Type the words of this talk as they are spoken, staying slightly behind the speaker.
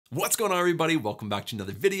What's going on, everybody? Welcome back to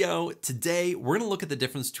another video. Today, we're going to look at the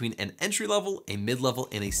difference between an entry level, a mid-level,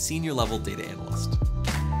 and a senior level data analyst.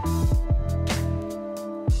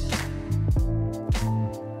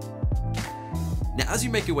 Now, as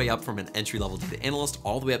you make your way up from an entry-level data analyst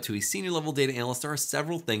all the way up to a senior-level data analyst, there are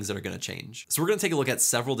several things that are going to change. So we're going to take a look at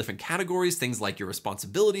several different categories, things like your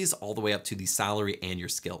responsibilities, all the way up to the salary and your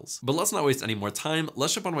skills. But let's not waste any more time.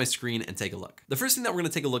 Let's jump on my screen and take a look. The first thing that we're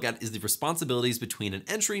going to take a look at is the responsibilities between an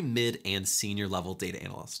entry, mid, and senior-level data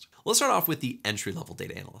analyst. Let's start off with the entry-level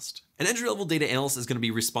data analyst. An entry-level data analyst is going to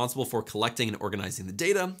be responsible for collecting and organizing the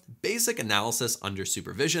data, basic analysis under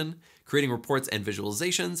supervision, creating reports and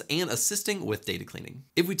visualizations, and assisting with data cleaning.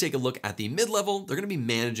 If we take a look at the mid-level, they're going to be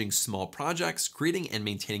managing small projects, creating and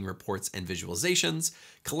maintaining reports and visualizations,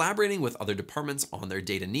 collaborating with other departments on their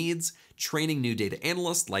data needs, training new data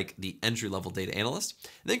analysts like the entry-level data analyst,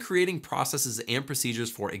 and then creating processes and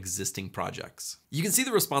procedures for existing projects. You can see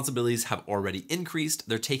the responsibilities have already increased.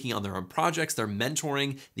 They're taking on their own projects. They're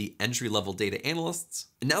mentoring the entry-level data analysts.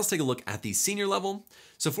 And now let's take a look at the senior level.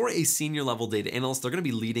 So for a senior level data analyst, they're going to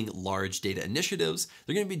be leading large data initiatives.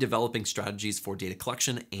 They're going to be developing strategies for data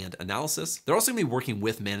collection and analysis. They're also going to be working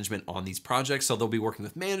with management on these projects. So they'll be working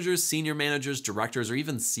with managers, senior managers, directors, or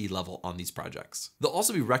even C-level on these projects. They'll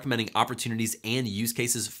also be recommending opportunities and use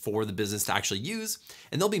cases for the business to actually use.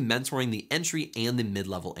 And they'll be mentoring the entry and the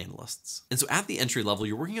mid-level analysts. And so at the entry level,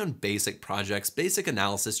 you're working on basic projects, basic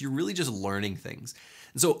analysis. You're really just learning things.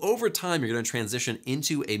 And so over time, you're going to transition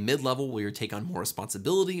into a mid-level where you take on more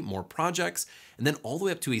responsibility, more projects, and then all the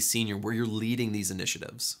way up to a senior where you're leading these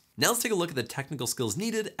initiatives. Now let's take a look at the technical skills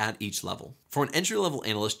needed at each level. For an entry-level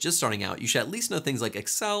analyst just starting out, you should at least know things like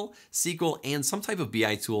Excel, SQL, and some type of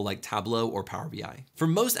BI tool like Tableau or Power BI. For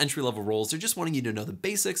most entry-level roles, they're just wanting you to know the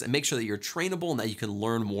basics and make sure that you're trainable and that you can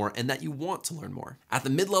learn more and that you want to learn more. At the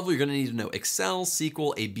mid-level, you're going to need to know Excel,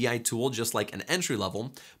 SQL, a BI tool just like an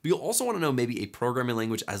entry-level, but you'll also want to know maybe a programming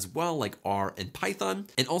language as well like R and Python,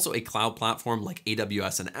 and also a cloud platform like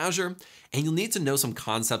AWS and Azure. And you'll need to know some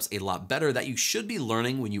concepts a lot better that you should be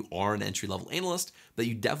learning when you are an entry-level analyst, but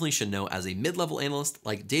you definitely should know as a mid-level analyst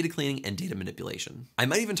like data cleaning and data manipulation. I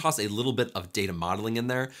might even toss a little bit of data modeling in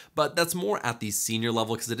there, but that's more at the senior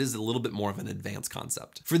level because it is a little bit more of an advanced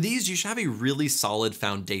concept. For these, you should have a really solid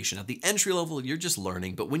foundation. At the entry level, you're just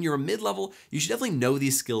learning, but when you're a mid-level, you should definitely know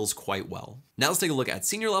these skills quite well. Now let's take a look at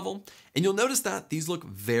senior level, and you'll notice that these look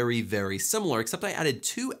very, very similar, except I added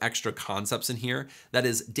two extra concepts in here, that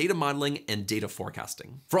is data modeling and data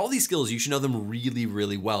forecasting. For all these skills, you should know them really,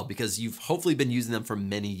 really well because you've hopefully been using them for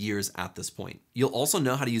many years at this point. You'll also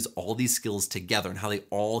know how to use all these skills together and how they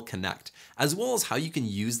all connect, as well as how you can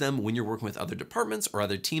use them when you're working with other departments or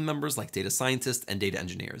other team members like data scientists and data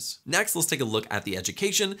engineers. Next, let's take a look at the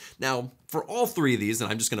education. Now, for all three of these,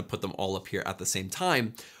 and I'm just going to put them all up here at the same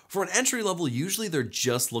time, for an entry level, usually they're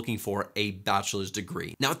just looking for a bachelor's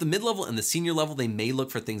degree. Now at the mid-level and the senior level, they may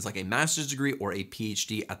look for things like a master's degree or a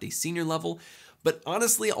PhD at the senior level. But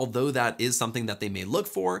honestly, although that is something that they may look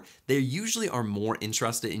for, they usually are more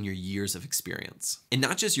interested in your years of experience. And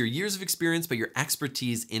not just your years of experience, but your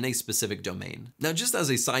expertise in a specific domain. Now, just as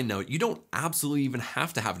a side note, you don't absolutely even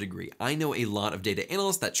have to have a degree. I know a lot of data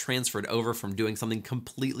analysts that transferred over from doing something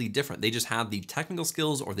completely different. They just had the technical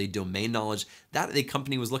skills or the domain knowledge that a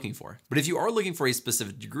company was looking for. But if you are looking for a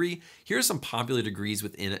specific degree, here are some popular degrees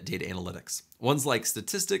within data analytics. Ones like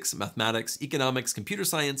statistics, mathematics, economics, computer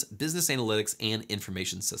science, business analytics, and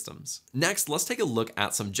information systems. Next, let's take a look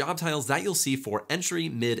at some job titles that you'll see for entry,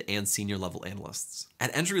 mid, and senior level analysts.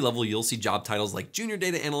 At entry level, you'll see job titles like junior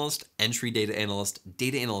data analyst, entry data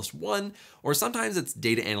analyst 1, or sometimes it's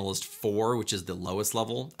data analyst 4, which is the lowest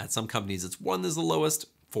level. At some companies, it's 1 is the lowest,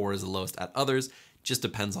 4 is the lowest at others. Just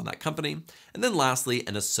depends on that company. And then lastly,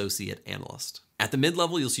 an associate analyst. At the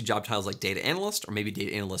mid-level, you'll see job titles like data analyst or maybe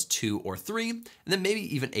data analyst 2 or 3, and then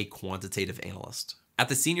maybe even a quantitative analyst. At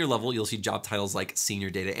the senior level, you'll see job titles like senior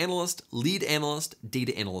data analyst, lead analyst,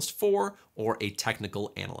 data analyst 4, or a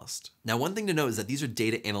technical analyst. Now, one thing to note is that these are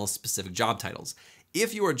data analyst specific job titles.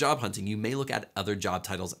 If you are job hunting, you may look at other job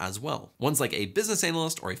titles as well. Ones like a business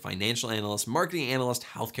analyst or a financial analyst, marketing analyst,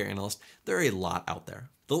 healthcare analyst, there are a lot out there.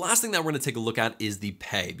 The last thing that we're going to take a look at is the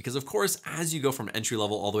pay, because of course, as you go from entry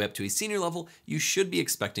level all the way up to a senior level, you should be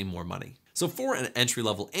expecting more money. So for an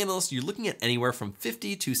entry-level analyst, you're looking at anywhere from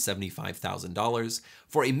 $50,000 to $75,000.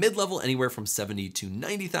 For a mid-level, anywhere from $70,000 to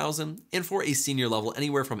 $90,000, and for a senior level,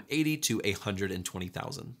 anywhere from $80,000 to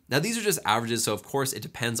 $120,000. Now these are just averages, so of course it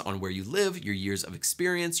depends on where you live, your years of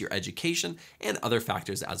experience, your education, and other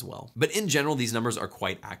factors as well. But in general, these numbers are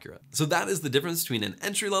quite accurate. So that is the difference between an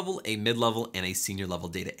entry level, a mid-level, and a senior level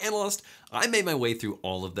data analyst. I made my way through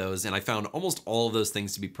all of those, and I found almost all of those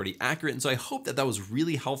things to be pretty accurate, and so I hope that that was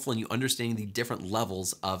really helpful in you understanding the different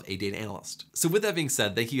levels of a data analyst. So with that being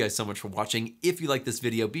said, thank you guys so much for watching. If you like this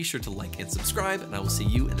video, be sure to like and subscribe, and I will see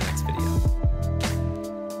you in the next video.